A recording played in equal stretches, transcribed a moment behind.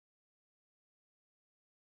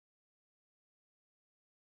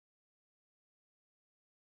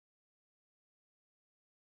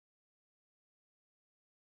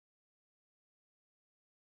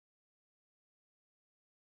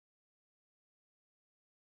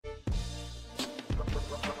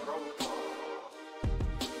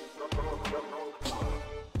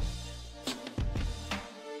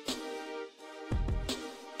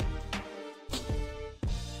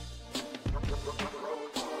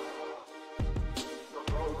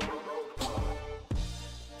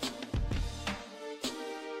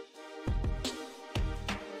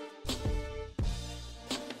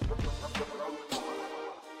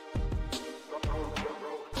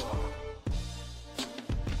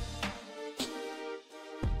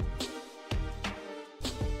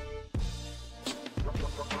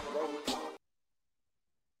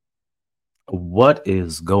What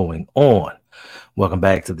is going on? Welcome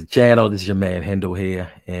back to the channel. This is your man Hendo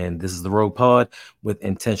here, and this is the Rogue Pod with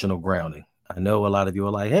intentional grounding. I know a lot of you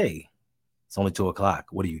are like, hey, it's only 2 o'clock.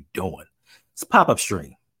 What are you doing? It's a pop-up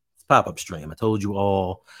stream. It's a pop-up stream. I told you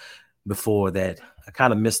all before that I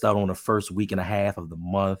kind of missed out on the first week and a half of the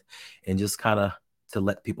month, and just kind of to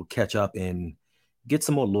let people catch up and get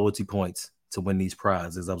some more loyalty points to win these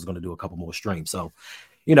prizes. I was going to do a couple more streams. So,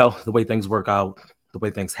 the way things work out, the way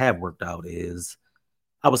things have worked out is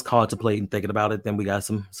I was contemplating thinking about it. Then we got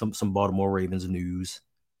some Baltimore Ravens news.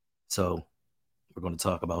 So we're going to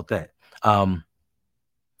talk about that. The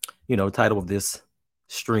title of this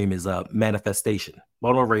stream is Manifestation.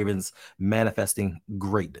 Baltimore Ravens manifesting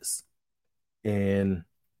greatness. And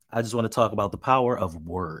I just want to talk about the power of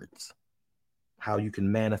words. How you can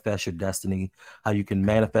manifest your destiny, how you can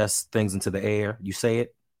manifest things into the air. You say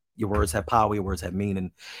it, your words have power, your words have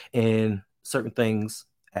meaning, and certain things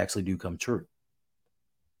actually do come true.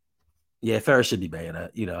 Yeah, Ferris should be banned. I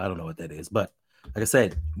don't know what that is, but like I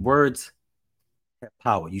said, words have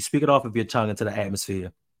power. You speak it off of your tongue into the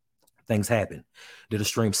atmosphere, things happen. Did a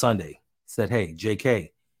stream Sunday, said, hey, JK,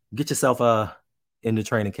 get yourself in the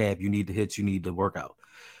training camp. You need the hits, you need the workout.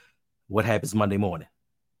 What happens Monday morning?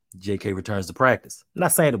 JK returns to practice. I'm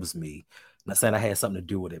not saying it was me. I'm not saying I had something to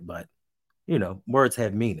do with it, but words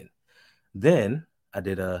have meaning. Then I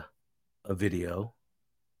did a video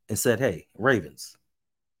and said, hey, Ravens,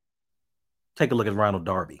 take a look at Ronald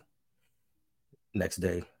Darby. Next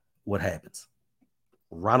day, what happens?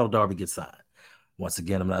 Ronald Darby gets signed. Once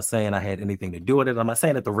again, I'm not saying I had anything to do with it. I'm not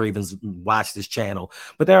saying that the Ravens watch this channel,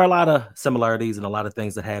 but there are a lot of similarities and a lot of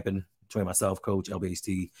things that happen between myself, Coach,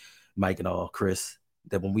 LBHT, Mike, and all, Chris,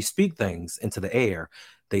 that when we speak things into the air,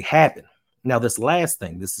 they happen. Now, this last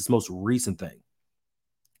thing, this most recent thing,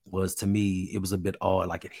 was, to me, it was a bit odd.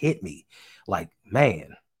 Like, it hit me. Like,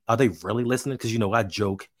 man, are they really listening? Because,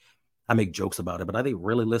 I make jokes about it, but are they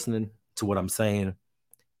really listening to what I'm saying?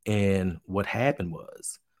 And what happened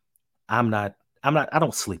was, I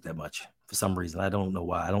don't sleep that much for some reason. I don't know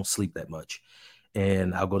why. I don't sleep that much.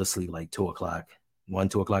 And I'll go to sleep like 2 o'clock,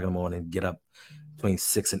 2 o'clock in the morning, get up between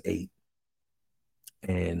 6 and 8.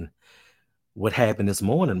 And what happened this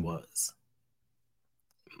morning was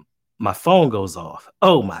my phone goes off.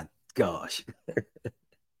 Oh my gosh.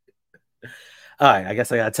 All right, I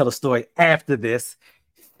guess I gotta tell a story after this.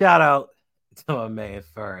 Shout out to my man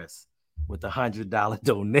Ferris with the $100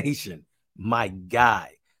 donation. My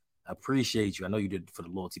guy. Appreciate you. I know you did it for the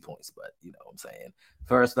loyalty points, but you know what I'm saying.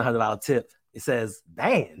 First, the $100 tip. It says,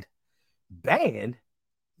 banned?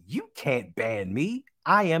 You can't ban me.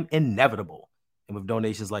 I am inevitable. And with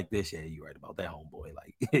donations like this, yeah, you're right about that, homeboy.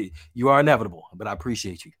 Like, you are inevitable, but I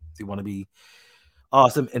appreciate you. If you want to be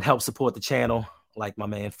awesome and help support the channel, like my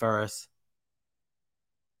man Ferris,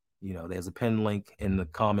 there's a pin link in the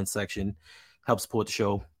comment section. Help support the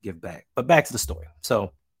show, give back. But back to the story.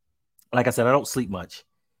 So, like I said, I don't sleep much.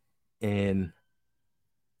 And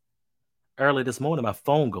early this morning, my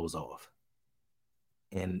phone goes off.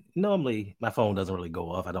 And normally my phone doesn't really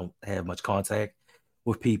go off. I don't have much contact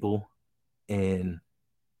with people. And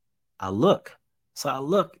I look. So I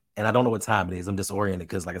look, and I don't know what time it is. I'm disoriented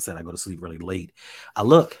because, like I said, I go to sleep really late. I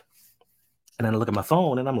look, and then I look at my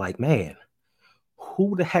phone, and I'm like, man,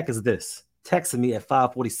 who the heck is this? Texting me at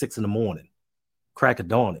 5:46 in the morning. Crack of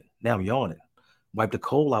dawning. Now I'm yawning. Wipe the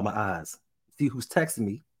coal out of my eyes. See who's texting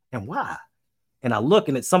me and why. And I look,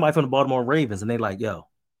 and it's somebody from the Baltimore Ravens, and they like, yo,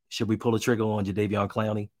 should we pull the trigger on Jadeveon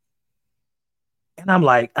Clowney? And I'm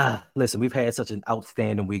like, listen, we've had such an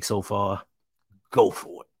outstanding week so far. Go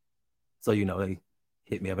for it. So, they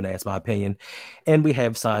hit me up and asked my opinion. And we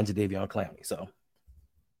have signed Jadeveon Clowney. So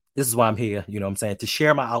this is why I'm here, what I'm saying, to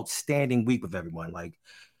share my outstanding week with everyone. Like,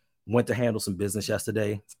 went to handle some business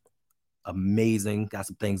yesterday. Amazing. Got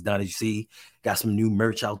some things done, as you see. Got some new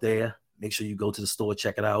merch out there. Make sure you go to the store,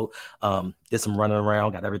 check it out. Did some running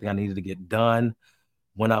around, got everything I needed to get done.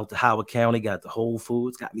 Went out to Howard County, got the Whole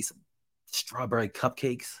Foods, got me some strawberry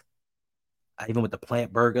cupcakes. I even went to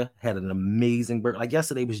Plant Burger, had an amazing burger. Like,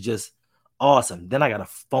 yesterday was just awesome. Then I got a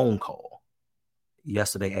phone call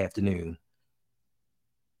yesterday afternoon.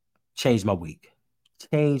 Changed my week.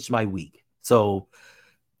 So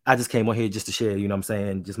I just came on here just to share, what I'm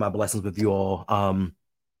saying, just my blessings with you all.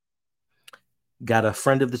 Got a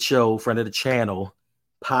friend of the show, friend of the channel,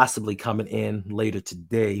 possibly coming in later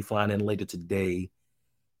today, flying in later today.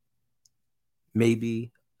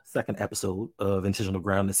 Maybe second episode of Intentional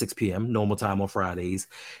Ground at 6 p.m. normal time on Fridays.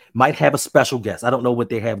 Might have a special guest. I don't know what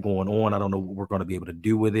they have going on. I don't know what we're going to be able to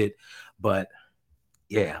do with it. But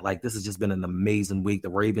yeah, like, this has just been an amazing week. The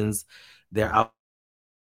Ravens, they're out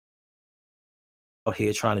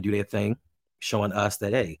here trying to do their thing. showing us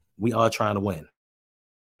that, hey, we are trying to win.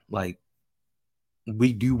 Like,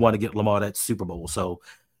 we do want to get Lamar that Super Bowl. So,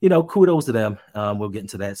 kudos to them. We'll get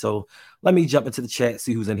into that. So let me jump into the chat,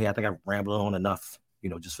 see who's in here. I think I've rambled on enough,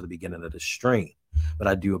 just for the beginning of the stream. But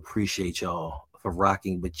I do appreciate y'all for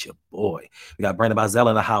rocking with your boy. We got Brandon Bazell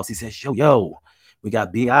in the house. He says, yo. We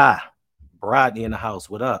got B.I. Rodney in the house.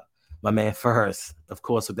 What up? My man First, of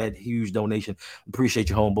course, with that huge donation. Appreciate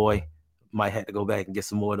you, homeboy. Might have to go back and get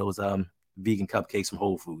some more of those vegan cupcakes from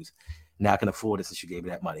Whole Foods. Now I can afford it since you gave me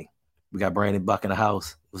that money. We got Brandon Buck in the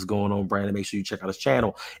house. What's going on, Brandon? Make sure you check out his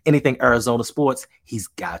channel. Anything Arizona sports, he's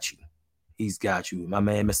got you. He's got you. My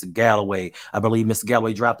man, Mr. Galloway. I believe Mr.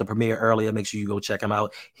 Galloway dropped the premiere earlier. Make sure you go check him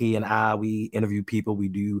out. He and I, we interview people. We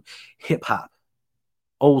do hip hop,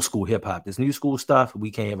 old school hip hop. This new school stuff,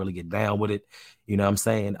 we can't really get down with it. You know what I'm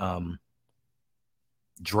saying?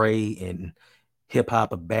 Dre and hip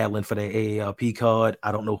hop are battling for their AARP card.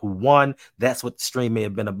 I don't know who won. That's what the stream may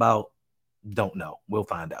have been about. Don't know. We'll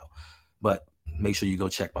find out. But make sure you go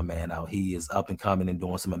check my man out. He is up and coming and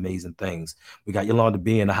doing some amazing things. We got Yolanda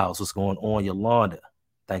B in the house. What's going on, Yolanda?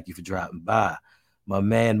 Thank you for dropping by. My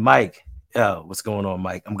man, Mike. Yo, what's going on,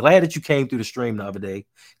 Mike? I'm glad that you came through the stream the other day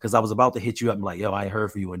because I was about to hit you up and like, yo, I ain't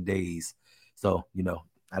heard from you in days. So,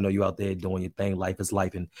 I know you out there doing your thing. Life is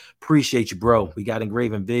life. And appreciate you, bro. We got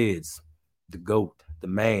Engraving Vids, the GOAT, the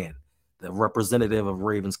man, the representative of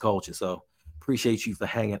Ravens culture. So appreciate you for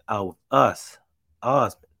hanging out with us.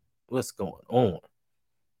 Osmond, what's going on?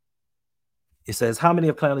 It says, how many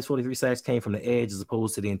of Clowney's 43 sacks came from the edge as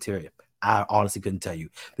opposed to the interior? I honestly couldn't tell you.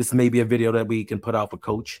 This may be a video that we can put out for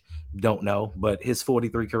Coach. Don't know. But his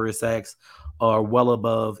 43 career sacks are well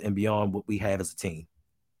above and beyond what we have as a team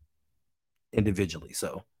individually.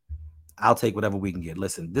 So I'll take whatever we can get.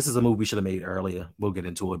 Listen, this is a movie we should have made earlier. We'll get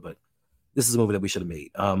into it, but this is a movie that we should have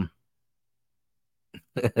made.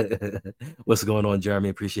 What's going on, Jeremy?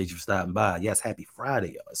 Appreciate you for stopping by. Yes, happy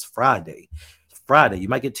Friday, y'all. It's Friday. Friday. You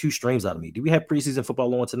might get 2 streams out of me. Do we have preseason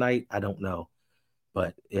football on tonight? I don't know.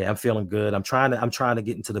 But yeah, I'm feeling good. I'm trying to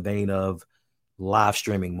get into the vein of live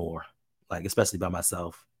streaming more, like especially by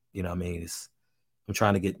myself. You know what I mean? I'm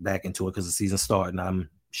trying to get back into it because the season's starting.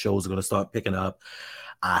 Shows are going to start picking up.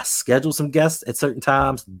 I scheduled some guests at certain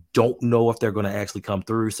times. Don't know if they're going to actually come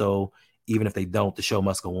through. So even if they don't, the show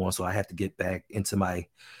must go on. So I have to get back into my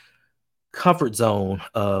comfort zone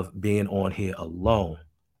of being on here alone.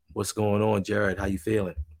 What's going on, Jared? How you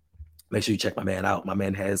feeling? Make sure you check my man out. My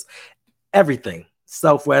man has everything.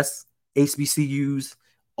 Southwest, HBCUs,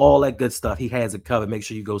 all that good stuff. He has it covered. Make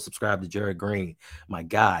sure you go subscribe to Jared Green, my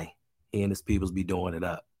guy. He and his peoples be doing it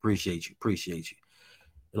up. Appreciate you.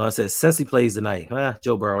 Elon says, since he plays tonight,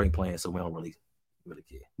 Joe Burrow ain't playing, so we don't really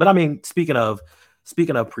care. But I mean, speaking of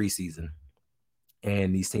preseason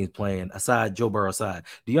and these teams playing, aside Joe Burrow aside,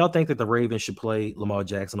 do y'all think that the Ravens should play Lamar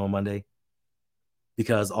Jackson on Monday?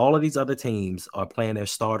 Because all of these other teams are playing their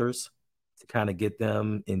starters to kind of get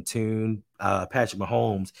them in tune. Patrick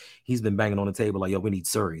Mahomes, he's been banging on the table like, yo, we need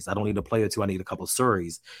Surreys. I don't need a player or two. I need a couple of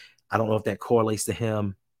Surreys. I don't know if that correlates to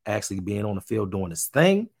him actually being on the field doing his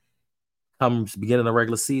thing comes beginning of the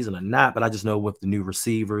regular season or not, but I just know with the new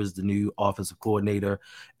receivers, the new offensive coordinator,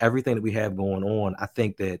 everything that we have going on, I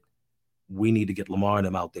think that we need to get Lamar and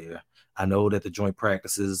them out there. I know that the joint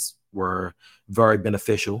practices were very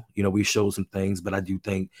beneficial. We showed some things, but I do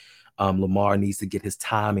think Lamar needs to get his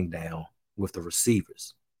timing down with the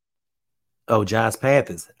receivers. Oh, Giants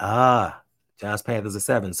Panthers. Giants Panthers at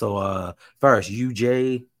 7. So first,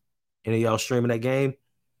 UJ, any of y'all streaming that game?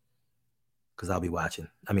 Because I'll be watching.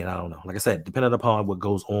 I mean, I don't know. Like I said, depending upon what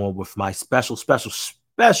goes on with my special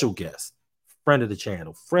guest, friend of the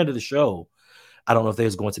channel, friend of the show, I don't know if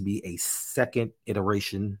there's going to be a second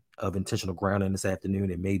iteration of intentional grounding this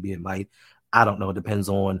afternoon. And maybe it might. I don't know. It depends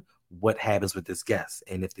on what happens with this guest.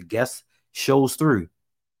 And if the guest shows through,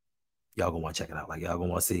 y'all gonna want to check it out. Like, y'all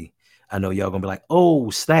gonna want to see. I know y'all gonna be like,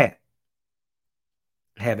 oh, snap.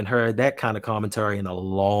 Haven't heard that kind of commentary in a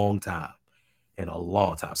long time.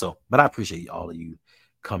 So, but I appreciate all of you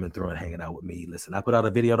coming through and hanging out with me. Listen, I put out a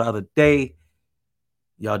video the other day.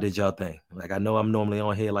 Y'all did y'all thing. Like, I know I'm normally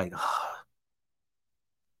on here like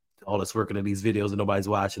all this working in these videos and nobody's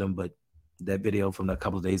watching them, but that video from a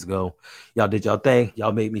couple of days ago, y'all did y'all thing.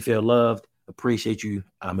 Y'all made me feel loved. Appreciate you.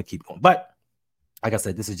 I'm gonna keep going. But like I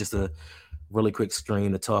said, this is just a really quick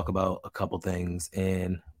stream to talk about a couple things.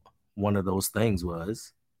 And one of those things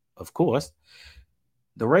was, of course,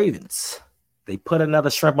 the Ravens. They put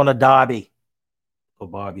another shrimp on a Derby or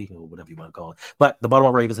Barbie or whatever you want to call it. But the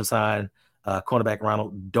Baltimore Ravens have signed cornerback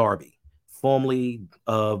Ronald Darby, formerly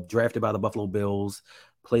drafted by the Buffalo Bills,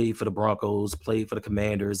 played for the Broncos, played for the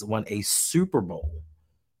Commanders, won a Super Bowl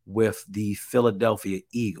with the Philadelphia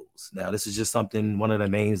Eagles. Now, this is just one of the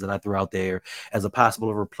names that I threw out there as a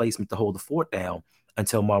possible replacement to hold the fort down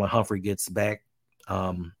until Marlon Humphrey gets back.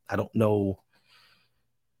 I don't know.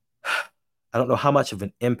 I don't know how much of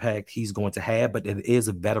an impact he's going to have, but it is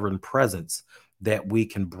a veteran presence that we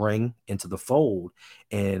can bring into the fold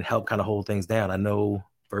and help kind of hold things down. I know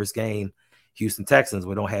first game, Houston Texans,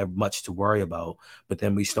 we don't have much to worry about, but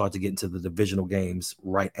then we start to get into the divisional games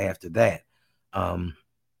right after that. Do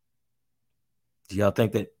y'all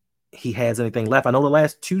think that he has anything left? I know the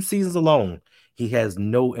last 2 seasons alone, he has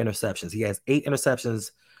no interceptions. He has 8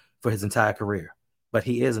 interceptions for his entire career, but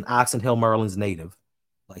he is an Oxon Hill, Maryland's native.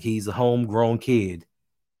 Like, he's a homegrown kid.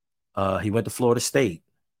 He went to Florida State.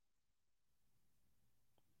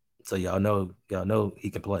 So y'all know he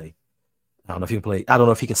can play. I don't know if he can play. I don't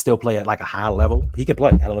know if he can still play at like a high level. He can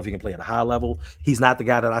play. I don't know if he can play at a high level. He's not the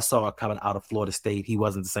guy that I saw coming out of Florida State. He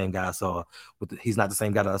wasn't the same guy I saw he's not the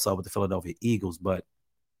same guy that I saw with the Philadelphia Eagles. But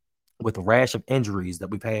with the rash of injuries that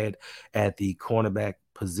we've had at the cornerback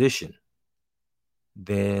position,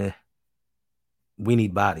 then we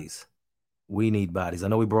need bodies. We need bodies. I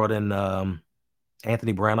know we brought in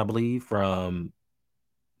Anthony Brown, I believe, from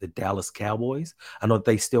the Dallas Cowboys. I know that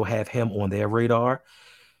they still have him on their radar.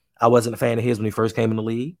 I wasn't a fan of his when he first came in the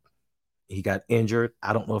league. He got injured.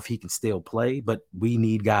 I don't know if he can still play, but we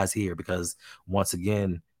need guys here because, once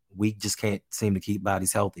again, we just can't seem to keep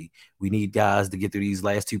bodies healthy. We need guys to get through these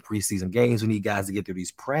last 2 preseason games. We need guys to get through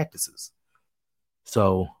these practices.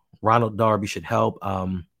 So Ronald Darby should help.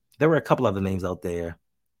 There were a couple other names out there,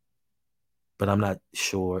 but I'm not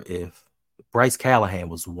sure if Bryce Callahan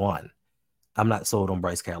was one. I'm not sold on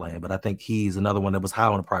Bryce Callahan, but I think he's another one that was high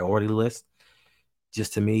on the priority list.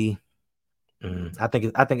 Just to me, I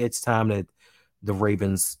think it's time that the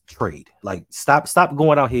Ravens trade. Like, stop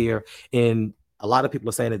going out here. And a lot of people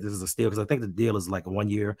are saying that this is a steal because I think the deal is like a 1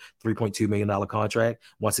 year, $3.2 million contract.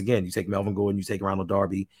 Once again, you take Melvin Gordon, you take Ronald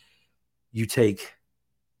Darby, you take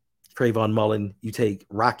Trayvon Mullen, you take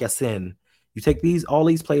Rock Ya-Sin, you take all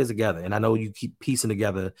these players together. And I know you keep piecing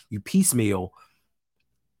together, you piecemeal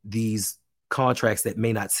these contracts that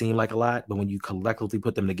may not seem like a lot, but when you collectively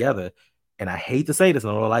put them together, and I hate to say this, and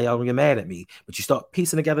I don't know why y'all get mad at me, but you start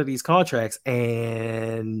piecing together these contracts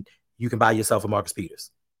and you can buy yourself a Marcus Peters.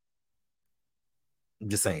 I'm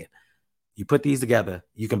just saying. You put these together,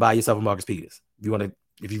 you can buy yourself a Marcus Peters.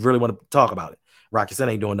 If you really want to talk about it. Rock Ya-Sin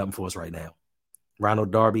ain't doing nothing for us right now.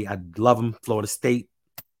 Ronald Darby, I love him. Florida State,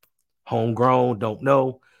 homegrown, don't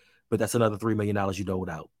know, but that's another $3 million you doled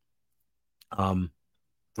out. $3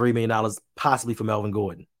 million possibly for Melvin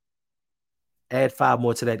Gordon. Add 5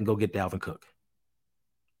 more to that and go get Dalvin Cook.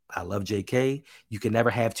 I love JK. You can never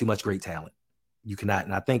have too much great talent. You cannot.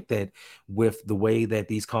 And I think that with the way that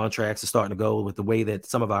these contracts are starting to go, with the way that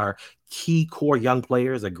some of our key core young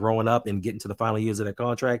players are growing up and getting to the final years of their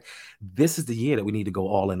contract, this is the year that we need to go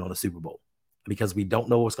all in on the Super Bowl because we don't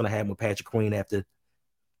know what's going to happen with Patrick Queen after.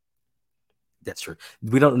 That's true.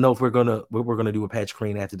 We don't know if we're gonna do with Patrick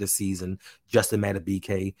Queen after this season. Justin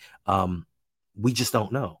Madubuike. We just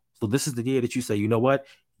don't know. So this is the year that you say, you know what?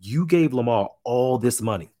 You gave Lamar all this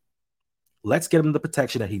money. Let's get him the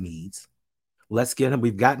protection that he needs. Let's get him.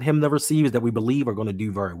 We've gotten him the receivers that we believe are going to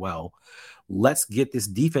do very well. Let's get this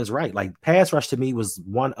defense right. Like, pass rush to me was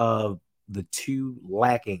one of the 2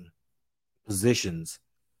 lacking positions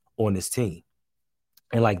on this team.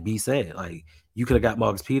 And like B said, like, you could have got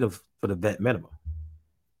Marcus Peters for the vet minimum.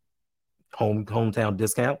 Hometown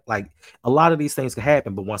discount. Like, a lot of these things can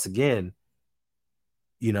happen. But once again,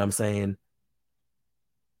 you know what I'm saying?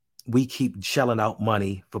 We keep shelling out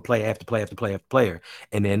money for player after player after player after player.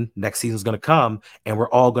 And then next season's going to come and we're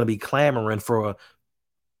all going to be clamoring for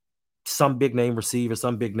some big name receiver,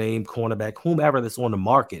 some big name cornerback, whomever that's on the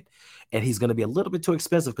market. And he's going to be a little bit too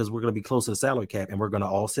expensive because we're going to be close to the salary cap. And we're going to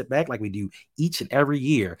all sit back like we do each and every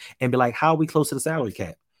year and be like, how are we close to the salary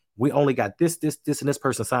cap? We only got this, and this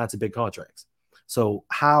person signed to big contracts. So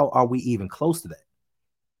how are we even close to that?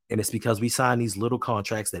 And it's because we sign these little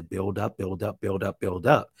contracts that build up,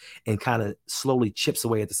 and kind of slowly chips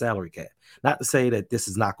away at the salary cap. Not to say that this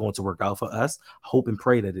is not going to work out for us. Hope and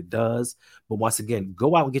pray that it does. But once again,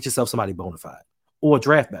 go out and get yourself somebody bona fide or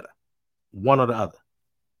draft better. One or the other.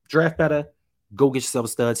 Draft better. Go get yourself a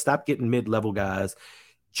stud. Stop getting mid-level guys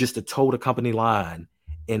just to toe the company line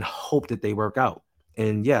and hope that they work out.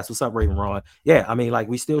 And yes, what's up, Raven Ron? Yeah, I mean, like,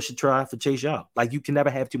 we still should try for Chase Young. Like, you can never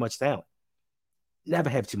have too much talent. Never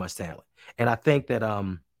have too much talent. And I think that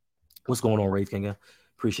what's going on, Rafe King?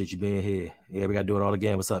 Appreciate you being here. Yeah, we gotta do it all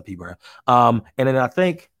again. What's up, P bro? And then I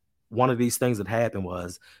think one of these things that happened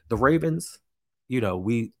was the Ravens, you know,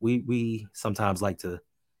 we sometimes like to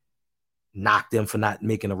knock them for not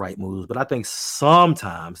making the right moves. But I think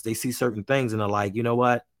sometimes they see certain things and they're like, you know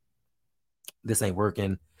what? This ain't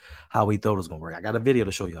working how we thought it was gonna work. I got a video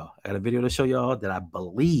to show y'all. I got a video to show y'all that I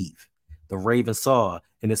believe the Ravens saw,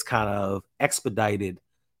 and it's kind of expedited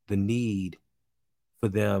the need for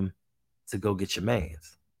them to go get your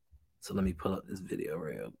mans. So let me pull up this video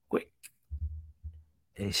real quick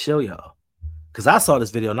and show y'all. Because I saw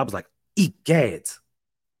this video and I was like, eat gads.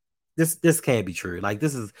 This can't be true. Like,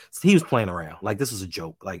 this is, he was playing around. Like, this was a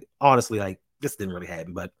joke. Like, honestly, like, this didn't really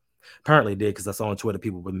happen, but apparently it did, because I saw on Twitter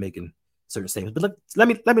people were making certain statements. But let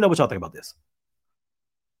me know what y'all think about this.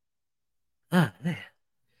 Man.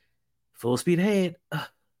 Full speed ahead.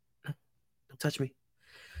 Don't touch me.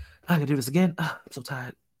 I can do this again. I'm so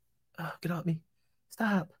tired. Get off me.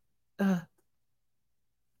 Stop.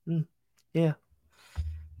 Yeah,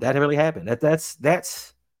 that really happened. That's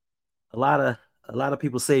a lot of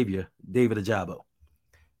people's savior, David Ajabo.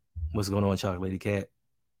 What's going on, Chocolate Lady Cat?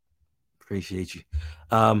 Appreciate you.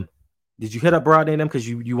 Did you hit up Broadway and them because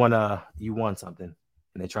you want something and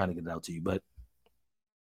they're trying to get it out to you? But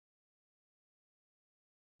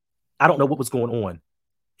I don't know what was going on.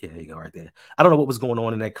 Yeah, there you go, right there. I don't know what was going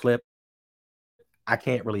on in that clip. I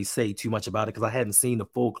can't really say too much about it because I hadn't seen the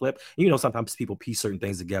full clip. You know, sometimes people piece certain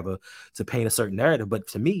things together to paint a certain narrative. But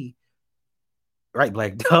to me, right,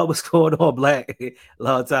 Black Dog, what's going on, Black?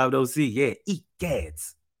 Long time no see. Yeah, eat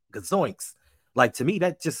gads, gazoinks. Like, to me,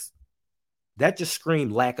 that just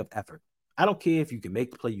screamed lack of effort. I don't care if you can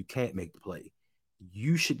make the play, you can't make the play.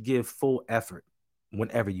 You should give full effort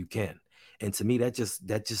whenever you can. And to me, that just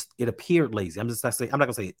it appeared lazy. I'm not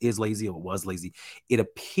gonna say it is lazy or it was lazy. It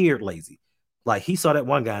appeared lazy. Like, he saw that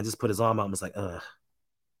one guy and just put his arm out and was like,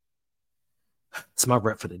 it's my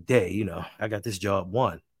rep for the day. I got this job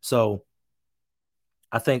won. So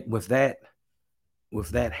I think with that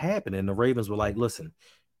happening, the Ravens were like, listen,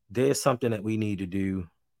 there's something that we need to do.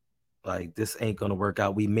 Like, this ain't gonna work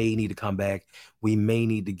out. We may need to come back. We may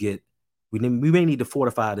need to we may need to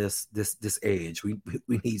fortify this edge. We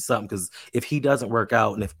need something, because if he doesn't work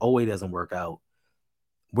out and if OA doesn't work out,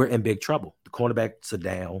 we're in big trouble. The cornerbacks are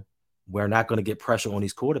down. We're not going to get pressure on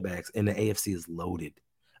these quarterbacks, and the AFC is loaded.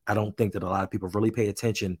 I don't think that a lot of people really pay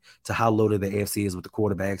attention to how loaded the AFC is with the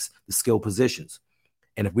quarterbacks, the skill positions.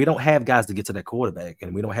 And if we don't have guys to get to that quarterback,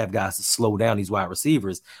 and we don't have guys to slow down these wide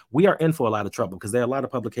receivers, we are in for a lot of trouble, because there are a lot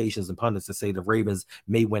of publications and pundits that say the Ravens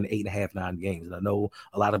may win 8.5, 9 games. And I know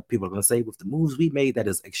a lot of people are going to say, with the moves we made, that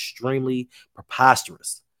is extremely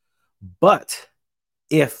preposterous. But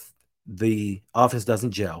if the offense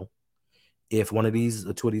doesn't gel, if one of these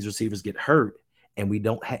or two of these receivers get hurt, and we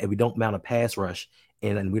don't mount a pass rush,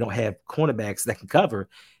 and we don't have cornerbacks that can cover,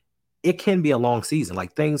 it can be a long season.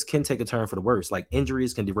 Like, things can take a turn for the worse. Like,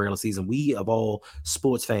 injuries can derail a season. We, of all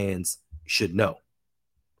sports fans, should know.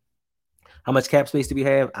 How much cap space do we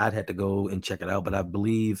have? I'd have to go and check it out, but I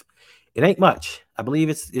believe it ain't much. I believe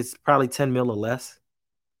it's probably 10 mil or less.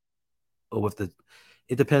 Or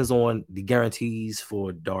it depends on the guarantees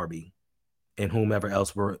for Darby and whomever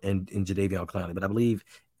else were in Jadeveon Clowney. But I believe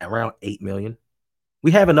around 8 million. We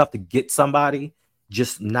have enough to get somebody,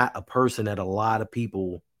 just not a person that a lot of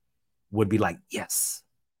people would be like, yes,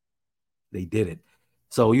 they did it.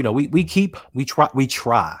 So, we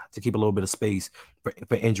try to keep a little bit of space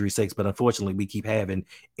for injury sakes, but unfortunately we keep having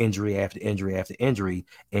injury after injury after injury,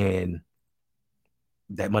 and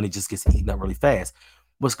that money just gets eaten up really fast.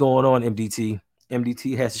 What's going on, MDT?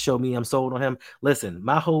 MDT has to show me I'm sold on him. Listen,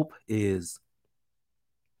 my hope is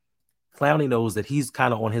Clowney knows that he's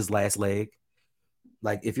kind of on his last leg.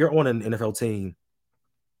 Like, if you're on an NFL team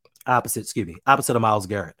opposite of Myles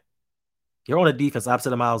Garrett, you're on a defense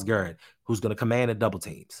opposite of Myles Garrett, who's going to command the double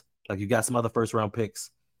teams. Like, you got some other first round picks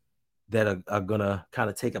that are going to kind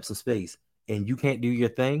of take up some space, and you can't do your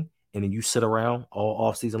thing, and then you sit around all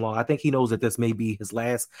off season long. I think he knows that this may be his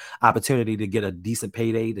last opportunity to get a decent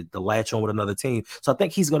payday, to latch on with another team. So I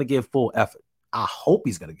think he's going to give full effort. I hope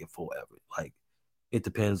he's going to give full effort. Like, it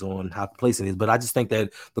depends on how complacent it is. But I just think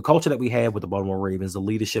that the culture that we have with the Baltimore Ravens, the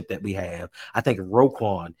leadership that we have, I think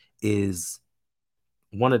Roquan is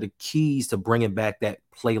one of the keys to bringing back that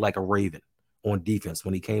play like a Raven on defense.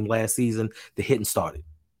 When he came last season, the hitting started.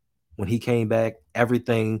 When he came back,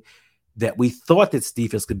 everything that we thought this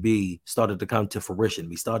defense could be started to come to fruition.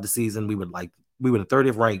 We started the season, we were the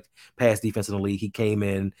 30th ranked pass defense in the league. He came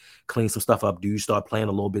in, cleaned some stuff up. Dudes start playing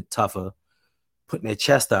a little bit tougher, putting their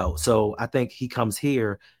chest out. So I think he comes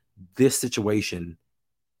here, this situation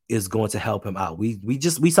is going to help him out. We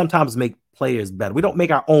sometimes make players better. We don't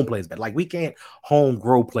make our own players better. Like, we can't home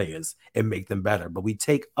grow players and make them better, but we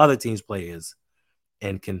take other teams' players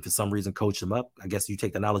and can for some reason coach them up. I guess you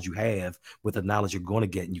take the knowledge you have with the knowledge you're going to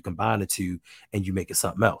get and you combine the two and you make it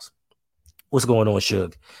something else. What's going on,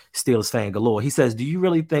 Suge? Steelers fan galore. He says, do you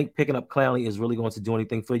really think picking up Clowney is really going to do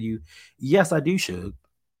anything for you? Yes, I do, Suge.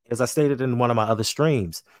 As I stated in one of my other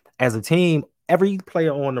streams, as a team, every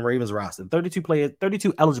player on the Ravens roster,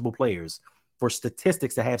 32 eligible players for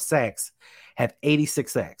statistics to have sacks, have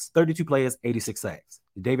 86 sacks. 32 players, 86 sacks.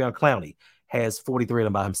 Davion Clowney has 43 of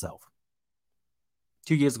them by himself.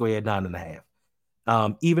 2 years ago, he had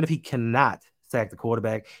 9.5. Even if he cannot sack the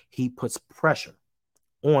quarterback, he puts pressure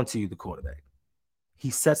onto the quarterback. He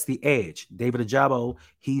sets the edge. David Ajabo,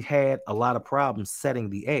 he had a lot of problems setting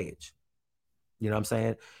the edge. You know what I'm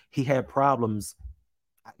saying? He had problems.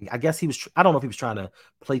 I guess he was, I don't know if he was trying to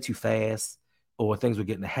play too fast or things were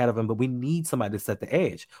getting ahead of him, but we need somebody to set the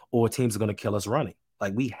edge or teams are going to kill us running.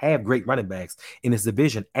 Like, we have great running backs in this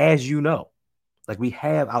division, as you know. Like, we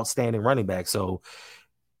have outstanding running backs. So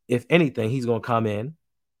if anything, he's going to come in,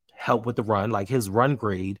 help with the run. Like, his run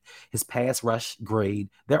grade, his pass rush grade,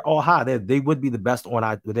 they're all high. They would be the best on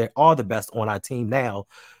our, they are the best on our team now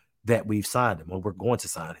that we've signed him, or we're going to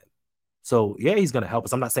sign him. So yeah, he's going to help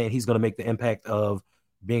us. I'm not saying he's going to make the impact of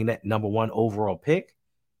being that number one overall pick,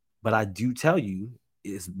 but I do tell you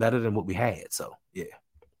it's better than what we had. So yeah.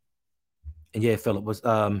 And yeah, Philip, what's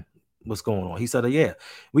going on? He said, yeah,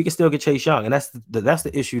 we can still get Chase Young. And that's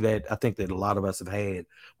the issue that I think that a lot of us have had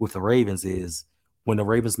with the Ravens is when the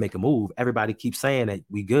Ravens make a move, everybody keeps saying that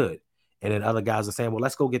we good. And then other guys are saying, well,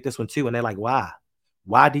 let's go get this one too. And they're like, why?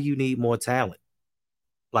 Why do you need more talent?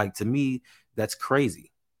 Like, to me, that's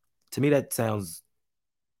crazy. To me, that sounds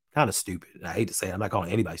kind of stupid. I hate to say it. I'm not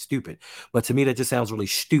calling anybody stupid, but to me, that just sounds really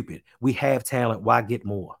stupid. We have talent. Why get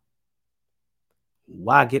more?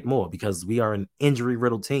 Why get more? Because we are an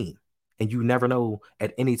injury-riddled team, and you never know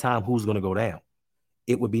at any time who's going to go down.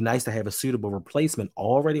 It would be nice to have a suitable replacement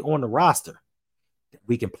already on the roster.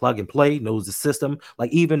 We can plug and play, knows the system.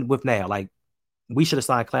 Like, even with now, like, we should have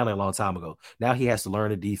signed Clowney a long time ago. Now he has to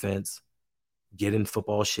learn the defense, get in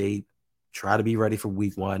football shape, try to be ready for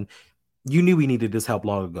week one. You knew we needed this help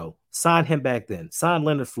long ago. Sign him back then. Sign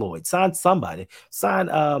Leonard Floyd. Sign somebody. Sign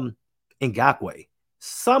Ngakoue.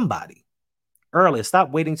 Somebody. Earlier.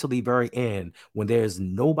 Stop waiting till the very end when there's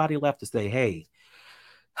nobody left to say, hey,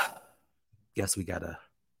 guess we got to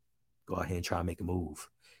go ahead and try and make a move.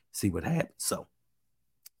 See what happens. So,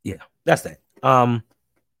 yeah, that's that.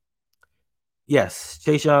 Yes,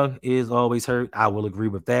 Chase Young is always hurt. I will agree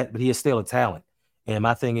with that, but he is still a talent. And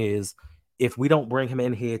my thing is, if we don't bring him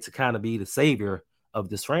in here to kind of be the savior of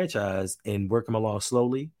this franchise and work him along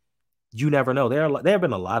slowly, you never know. There have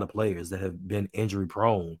been a lot of players that have been injury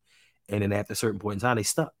prone, and then after a certain point in time, they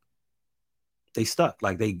stuck. They stuck.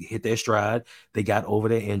 Like, they hit their stride. They got over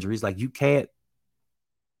their injuries. Like, you can't.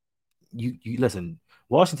 You listen.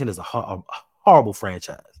 Washington is a horrible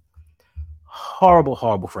franchise.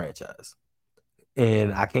 Horrible franchise.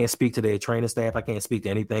 And I can't speak to their training staff. I can't speak to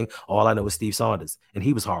anything. All I know is Steve Saunders, and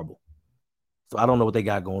he was horrible. So I don't know what they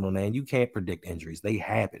got going on there. And you can't predict injuries. They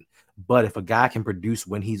happen. But if a guy can produce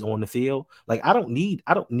when he's on the field, like, I don't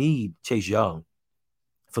need Chase Young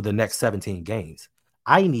for the next 17 games.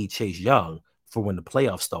 I need Chase Young for when the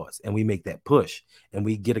playoff starts and we make that push and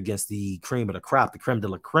we get against the cream of the crop, the creme de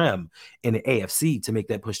la creme in the AFC to make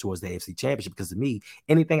that push towards the AFC championship. Because to me,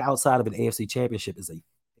 anything outside of an AFC championship is a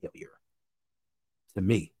failure to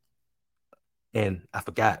me. And I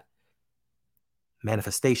forgot.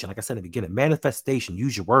 Manifestation, like I said in the beginning, manifestation,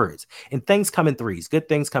 use your words. And things come in threes. Good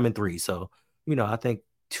things come in threes. So, I think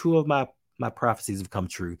two of my prophecies have come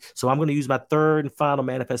true. So I'm going to use my third and final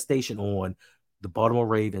manifestation on the Baltimore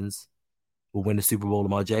Ravens will win the Super Bowl.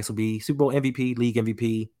 Lamar Jackson will be Super Bowl MVP, league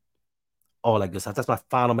MVP, all that good stuff. That's my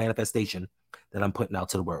final manifestation that I'm putting out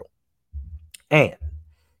to the world. And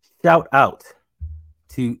shout out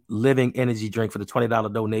to Living Energy Drink for the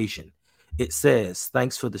 $20 donation. It says,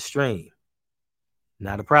 thanks for the stream.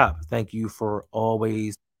 Not a problem. Thank you for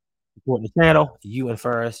always supporting the channel. You and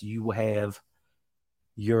Ferris, you will have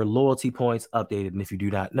your loyalty points updated. And if you do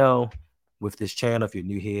not know, with this channel, if you're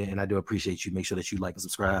new here, and I do appreciate you, make sure that you like and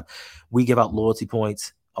subscribe. We give out loyalty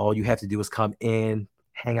points. All you have to do is come in,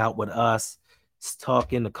 hang out with us,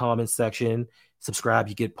 talk in the comment section, subscribe,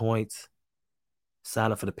 you get points.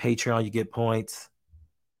 Sign up for the Patreon, you get points.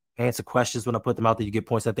 Answer questions when I put them out there, you get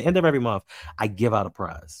points. At the end of every month, I give out a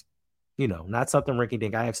prize. Not something rinky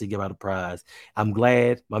dink. I actually give out a prize. I'm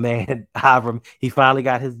glad my man Avram, he finally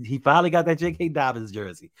got that J.K. Dobbins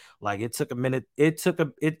jersey. Like, it took a minute.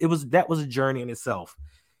 That was a journey in itself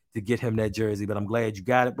to get him that jersey. But I'm glad you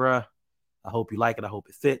got it, bro. I hope you like it. I hope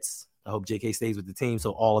it fits. I hope J.K. stays with the team.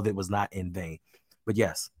 So all of it was not in vain. But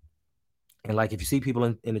yes, And like if you see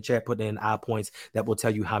people in the chat putting in odd points, that will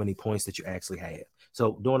tell you how many points that you actually have.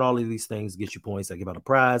 So doing all of these things gets you points. I give out a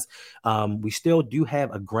prize. We still do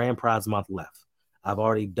have a grand prize month left. I've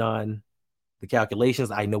already done the calculations.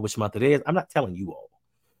 I know which month it is. I'm not telling you all,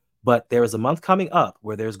 but there is a month coming up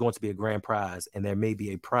where there's going to be a grand prize, and there may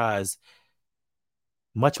be a prize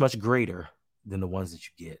much, much greater than the ones that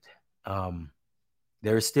you get.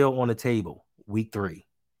 There is still on the table week 3,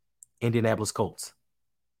 Indianapolis Colts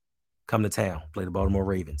come to town, play the Baltimore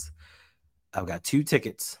Ravens. I've got 2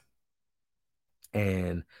 tickets,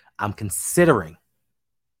 and I'm considering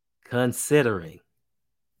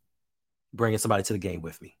bringing somebody to the game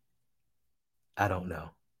with me. I don't know.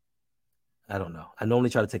 I normally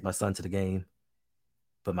try to take my son to the game,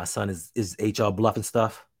 but my son is HR bluffing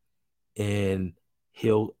stuff, and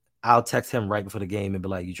I'll text him right before the game and be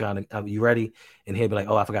like, you ready? And he'll be like,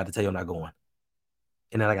 oh, I forgot to tell you I'm not going.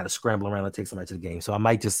 And then I got to scramble around and take somebody to the game. So I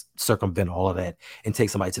might just circumvent all of that and take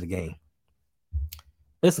somebody to the game.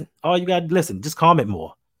 Listen, all you got to listen, just comment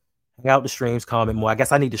more. Hang out the streams, comment more. I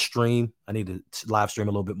guess I need to stream. I need to live stream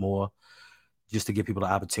a little bit more just to give people the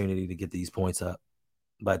opportunity to get these points up.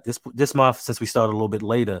 But this month, since we started a little bit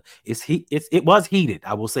later, it was heated.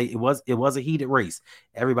 I will say it was a heated race.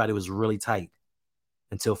 Everybody was really tight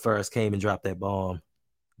until Ferris came and dropped that bomb,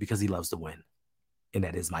 because he loves to win, and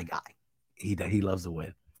that is my guy. He loves to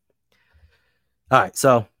win. All right,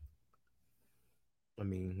 so I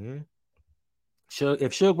mean,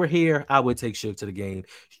 if Suge were here, I would take Suge to the game.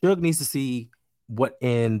 Suge needs to see what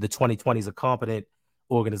in the 2020s a competent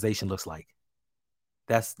organization looks like.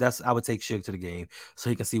 I would take Suge to the game so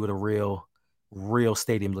he can see what a real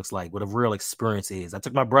stadium looks like, what a real experience is. I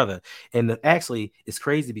took my brother, and actually it's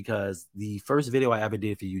crazy because the first video I ever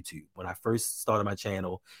did for YouTube, when I first started my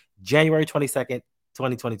channel, January 22nd,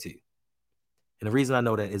 2022. And the reason I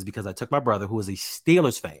know that is because I took my brother, who is a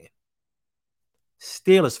Steelers fan,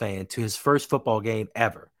 to his first football game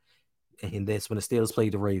ever. And that's when the Steelers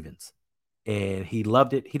played the Ravens. And he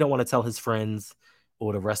loved it. He don't want to tell his friends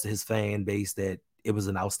or the rest of his fan base that it was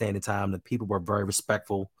an outstanding time. The people were very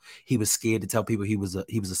respectful. He was scared to tell people he was a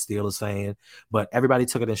Steelers fan, but everybody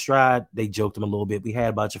took it in stride. They joked him a little bit. We had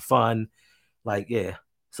a bunch of fun. Like, yeah.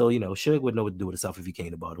 So, Suge would know what to do with himself if he came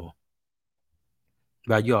to Baltimore.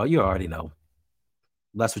 But you already know.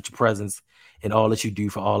 That's with your presence and all that you do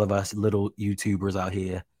for all of us little YouTubers out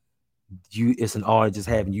here. It's an honor just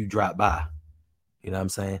having you drop by. You know what I'm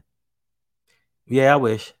saying? Yeah, I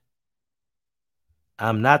wish.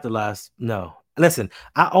 I'm not the last. No. Listen,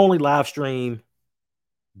 I only live stream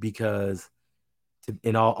because,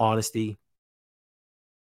 in all honesty,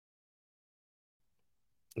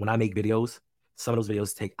 when I make videos, some of those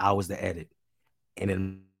videos take hours to edit. And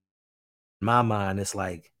in my mind, it's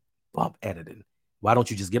like bump editing. Why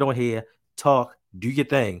don't you just get on here, talk, do your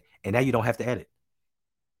thing, and now you don't have to edit?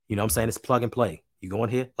 You know what I'm saying? It's plug and play. You go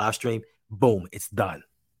in here, live stream, boom, it's done.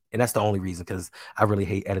 And that's the only reason, because I really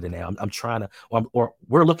hate editing now. I'm trying to, or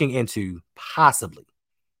we're looking into possibly,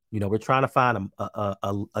 we're trying to find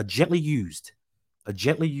a gently used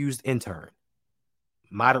intern,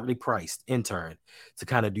 moderately priced intern, to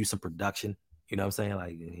kind of do some production. You know what I'm saying?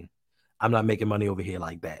 Like, I'm not making money over here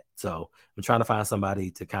like that. So I'm trying to find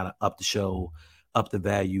somebody to kind of up the show, up the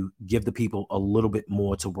value, give the people a little bit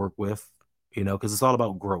more to work with, because it's all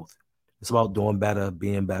about growth. It's about doing better,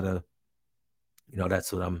 being better.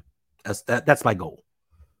 That's my goal,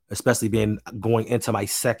 especially going into my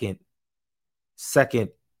second full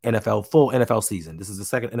NFL season. This is the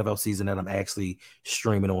second NFL season that I'm actually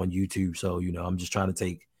streaming on YouTube. So, I'm just trying to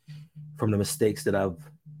take from the mistakes that I've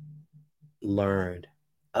learned.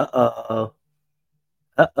 Uh-oh.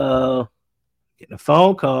 Getting a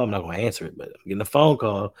phone call. I'm not going to answer it, but I'm getting a phone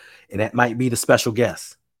call, and that might be the special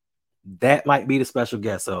guest.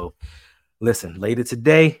 So listen, later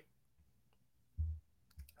today,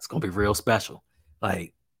 it's going to be real special.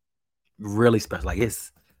 Like, really special. Like,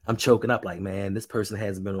 I'm choking up. Like, man, this person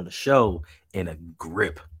hasn't been on the show in a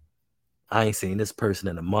grip. I ain't seen this person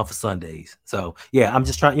in a month of Sundays. So yeah, I'm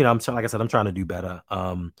just trying, like I said, I'm trying to do better.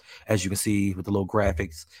 As you can see with the little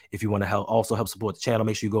graphics, if you want to help support the channel,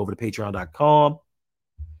 make sure you go over to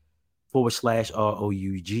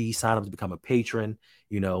patreon.com/ROUG, sign up to become a patron,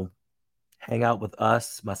 hang out with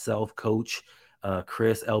us, myself, Coach,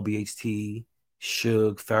 Chris, LBHT,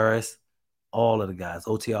 Suge, Ferris, all of the guys,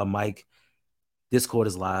 OTR Mike. Discord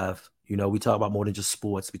is live. We talk about more than just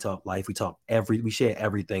sports. We talk life. We share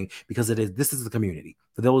everything, because this is a community.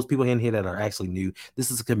 For those people in here that are actually new,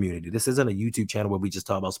 this is a community. This isn't a YouTube channel where we just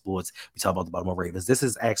talk about sports. We talk about the Baltimore Ravens. This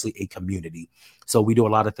is actually a community. So we do a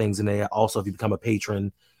lot of things in there. Also, if you become a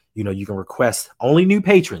patron, you can request only new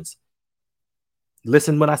patrons.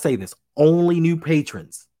 Listen when I say this. Only new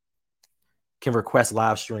patrons can request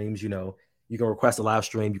live streams. You can request a live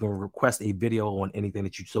stream. You can request a video on anything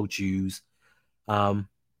that you so choose.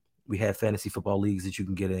 We have fantasy football leagues that you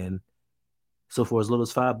can get in. So for as little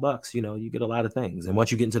as $5, you get a lot of things. And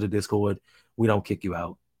once you get into the Discord, we don't kick you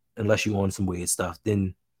out unless you on some weird stuff.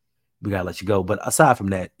 Then we gotta let you go. But aside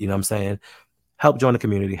from that, you know what I'm saying? Help join the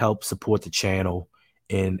community, help support the channel,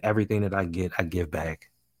 and everything that I get, I give back.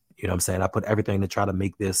 You know what I'm saying? I put everything to try to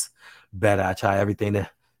make this better. I try everything to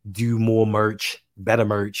do more merch, better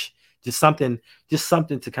merch. Just something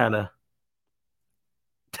to kind of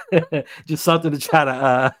just something to try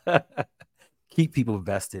to keep people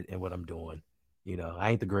vested in what I'm doing. I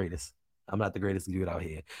ain't the greatest. I'm not the greatest dude out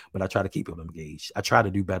here, but I try to keep people engaged. I try to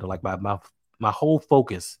do better. Like my whole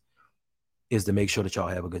focus is to make sure that y'all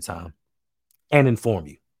have a good time and inform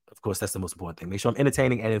you. Of course, that's the most important thing. Make sure I'm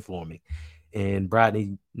entertaining and informing. And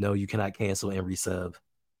Brodney, no, you cannot cancel and resub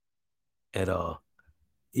at all.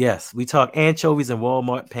 Yes, we talk anchovies and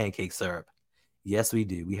Walmart pancake syrup. Yes, we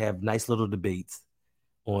do. We have nice little debates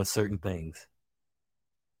on certain things.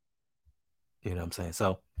 You know what I'm saying?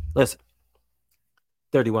 So listen,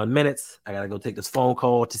 31 minutes. I got to go take this phone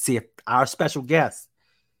call to see if our special guest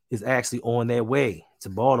is actually on their way to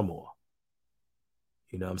Baltimore.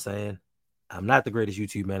 You know what I'm saying? I'm not the greatest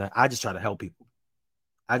YouTube man. I just try to help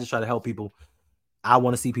people. I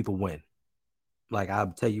want to see people win. Like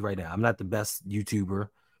I'll tell you right now, I'm not the best YouTuber.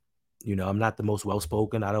 I'm not the most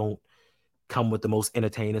well-spoken. I don't come with the most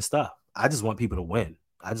entertaining stuff. I just want people to win.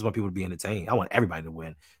 I just want people to be entertained. I want everybody to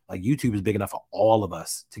win. Like YouTube is big enough for all of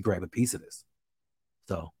us to grab a piece of this.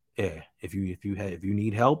 So yeah, if you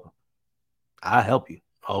need help, I'll help you.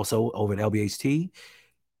 Also over at LBHT,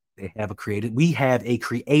 we have a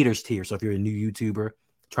creators tier. So if you're a new YouTuber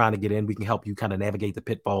trying to get in, we can help you kind of navigate the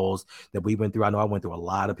pitfalls that we went through. I know I went through a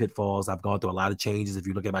lot of pitfalls. I've gone through a lot of changes. If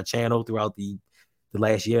you look at my channel throughout the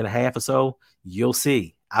last year and a half or so, you'll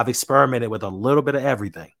see I've experimented with a little bit of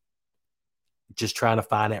everything. Just trying to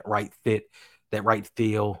find that right fit, that right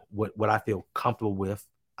feel, what I feel comfortable with.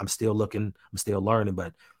 I'm still looking, I'm still learning,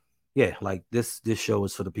 but yeah, like this show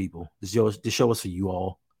is for the people. This show is for you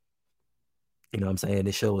all. You know what I'm saying?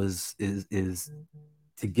 This show is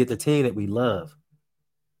to get the team that we love.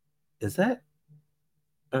 Is that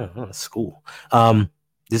school?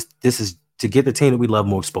 This is to get the team that we love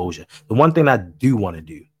more exposure. The one thing I do want to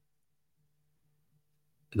do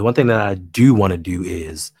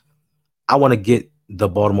is I want to get the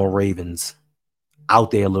Baltimore Ravens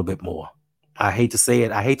out there a little bit more. I hate to say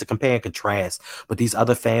it. I hate to compare and contrast, but these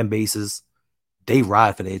other fan bases, they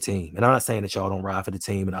ride for their team. And I'm not saying that y'all don't ride for the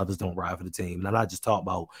team and others don't ride for the team. And I'm not just talking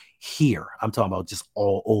about here. I'm talking about just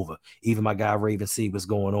all over. Even my guy Raven see what's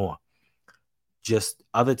going on. Just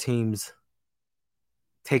other teams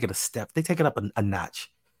take it a step. They take it up a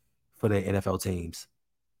notch for their NFL teams.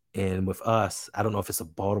 And with us, I don't know if it's a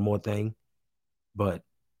Baltimore thing, but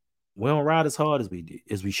we don't ride as hard as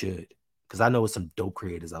we should. Because I know it's some dope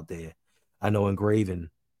creators out there. I know Engraven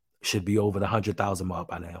should be over the 100,000 mark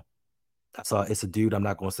by now. It's a dude. I'm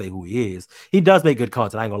not going to say who he is. He does make good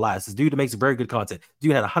content. I ain't going to lie. It's this dude that makes very good content.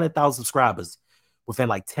 Dude had 100,000 subscribers within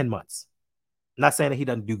like 10 months. I'm not saying that he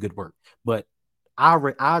doesn't do good work, but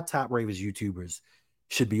our top Ravens YouTubers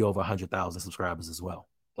should be over 100,000 subscribers as well.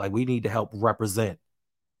 Like we need to help represent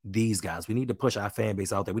these guys. We need to push our fan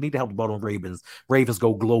base out there. We need to help the Baltimore Ravens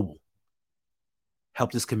go global.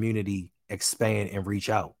 Help this community expand and reach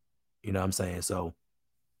out. You know what I'm saying? So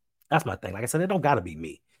that's my thing. Like I said, it don't got to be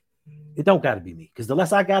me. It don't got to be me because the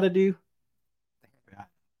less I got to do, you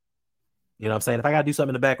know what I'm saying? If I got to do something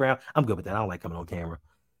in the background, I'm good with that. I don't like coming on camera.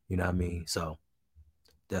 You know what I mean? So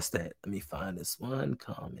that's that. Let me find this one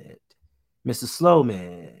comment. Mr.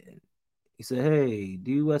 Slowman. He said, hey,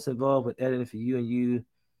 do what's involved with editing for you and you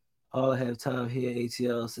all have time here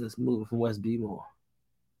ATL since moving from West Bmore.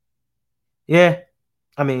 Yeah.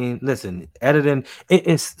 I mean, listen, editing.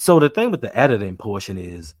 It's so the thing with the editing portion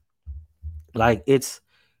is like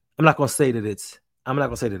I'm not gonna say that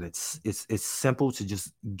it's simple to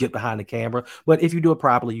just get behind the camera, but if you do it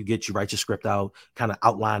properly, you write your script out, kind of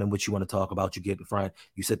outlining what you want to talk about. You get in front,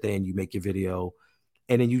 you sit there and you make your video,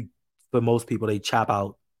 and then for most people, they chop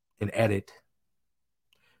out and edit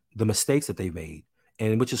the mistakes that they've made,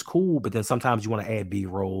 and which is cool. But then sometimes you want to add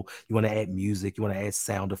B-roll, you want to add music, you want to add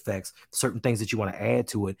sound effects, certain things that you want to add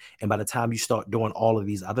to it. And by the time you start doing all of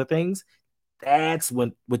these other things, that's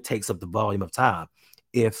what takes up the volume of time.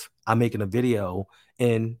 If I'm making a video,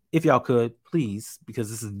 and if y'all could, please,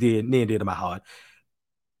 because this is near and dear to my heart,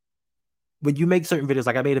 when you make certain videos,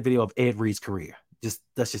 like I made a video of Ed Reed's career.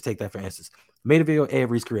 Let's just take that for instance. Made a video of Ed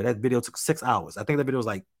Reed's career. That video took 6 hours. I think that video was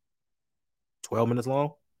like 12 minutes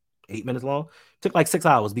long, 8 minutes long. It took like 6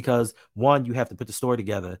 hours because one, you have to put the story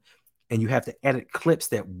together and you have to edit clips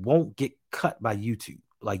that won't get cut by YouTube.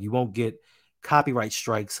 Like you won't get copyright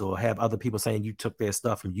strikes or have other people saying you took their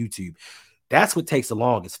stuff from YouTube. That's what takes the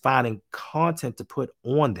longest, finding content to put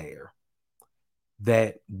on there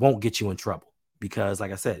that won't get you in trouble. Because,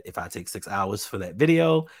 like I said, if I take 6 hours for that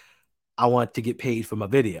video, I want to get paid for my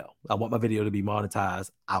video. I want my video to be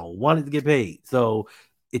monetized. I want it to get paid. So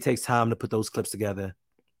it takes time to put those clips together,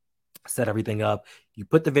 set everything up. You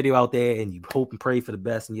put the video out there and you hope and pray for the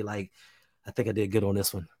best. And you're like, I think I did good on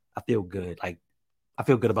this one. I feel good. Like, I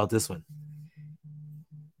feel good about this one.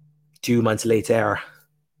 2 months later,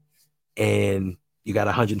 and you got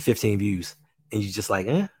 115 views. And you're just like,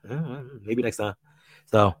 maybe next time.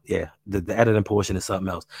 So, yeah, the editing portion is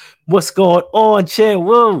something else. What's going on, Chen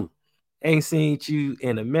Woo? Ain't seen you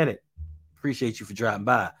in a minute. Appreciate you for dropping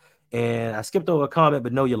by. And I skipped over a comment,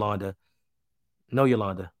 but no, Yolanda. No,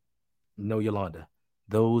 Yolanda. No, Yolanda.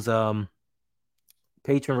 Those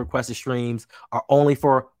patron requested streams are only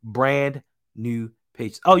for brand new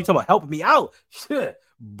patrons. Oh, you talking about helping me out? Shit.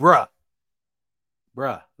 Bruh,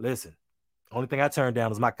 listen. Only thing I turned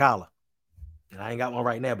down is my collar. And I ain't got one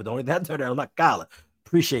right now, but the only thing I turned down is my collar.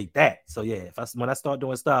 Appreciate that. So yeah, when I start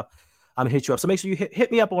doing stuff, I'm gonna hit you up. So make sure you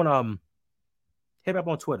hit me up on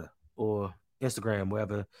Twitter or Instagram,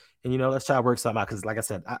 wherever. And let's try to work something out. Because like I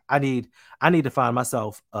said, I need to find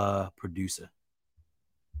myself a producer.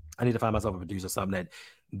 I need to find myself a producer, something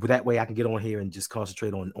that way I can get on here and just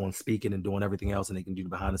concentrate on speaking and doing everything else, and they can do the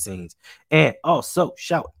behind the scenes. And also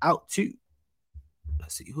shout out to,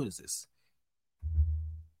 let's see, who is this?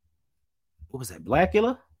 What was that?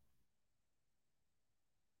 Blackula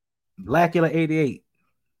 88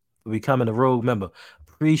 for becoming a rogue member.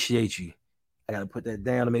 Appreciate you. I gotta put that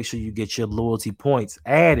down to make sure you get your loyalty points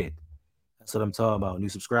added. That's what I'm talking about. New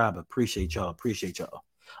subscriber. Appreciate y'all.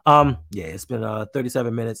 Yeah, it's been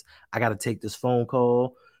 37 minutes. I gotta take this phone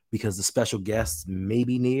call because the special guests may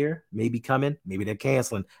be near, maybe coming, maybe they're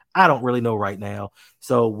canceling. I don't really know right now.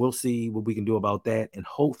 So we'll see what we can do about that. And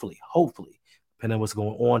hopefully, depending on what's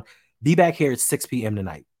going on, be back here at 6 p.m.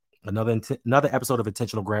 tonight. Another episode of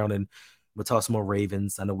Intentional Grounding. We'll talk some more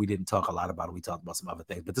Ravens. I know we didn't talk a lot about it. We talked about some other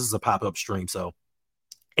things, but this is a pop-up stream, so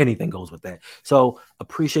anything goes with that. So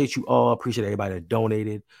appreciate you all. Appreciate everybody that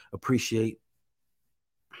donated.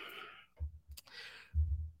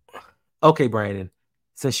 Okay, Brandon.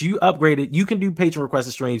 Since you upgraded, you can do patron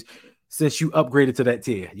requested streams. Since you upgraded to that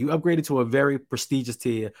tier, you upgraded to a very prestigious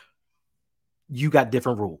tier. You got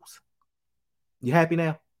different rules. You happy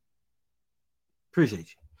now? Appreciate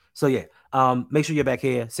you. So yeah, make sure you're back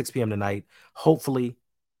here 6 p.m. tonight. Hopefully,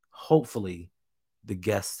 the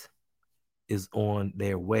guest is on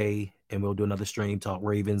their way, and we'll do another stream, talk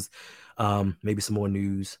Ravens, maybe some more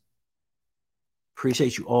news.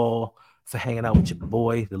 Appreciate you all for hanging out with your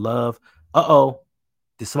boy, the love.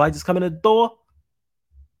 Did somebody just come in the door?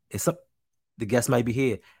 The guest might be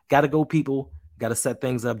here. Gotta go, people. Gotta set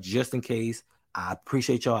things up just in case. I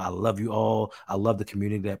appreciate y'all. I love you all. I love the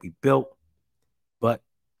community that we built. But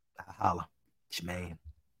holla, man.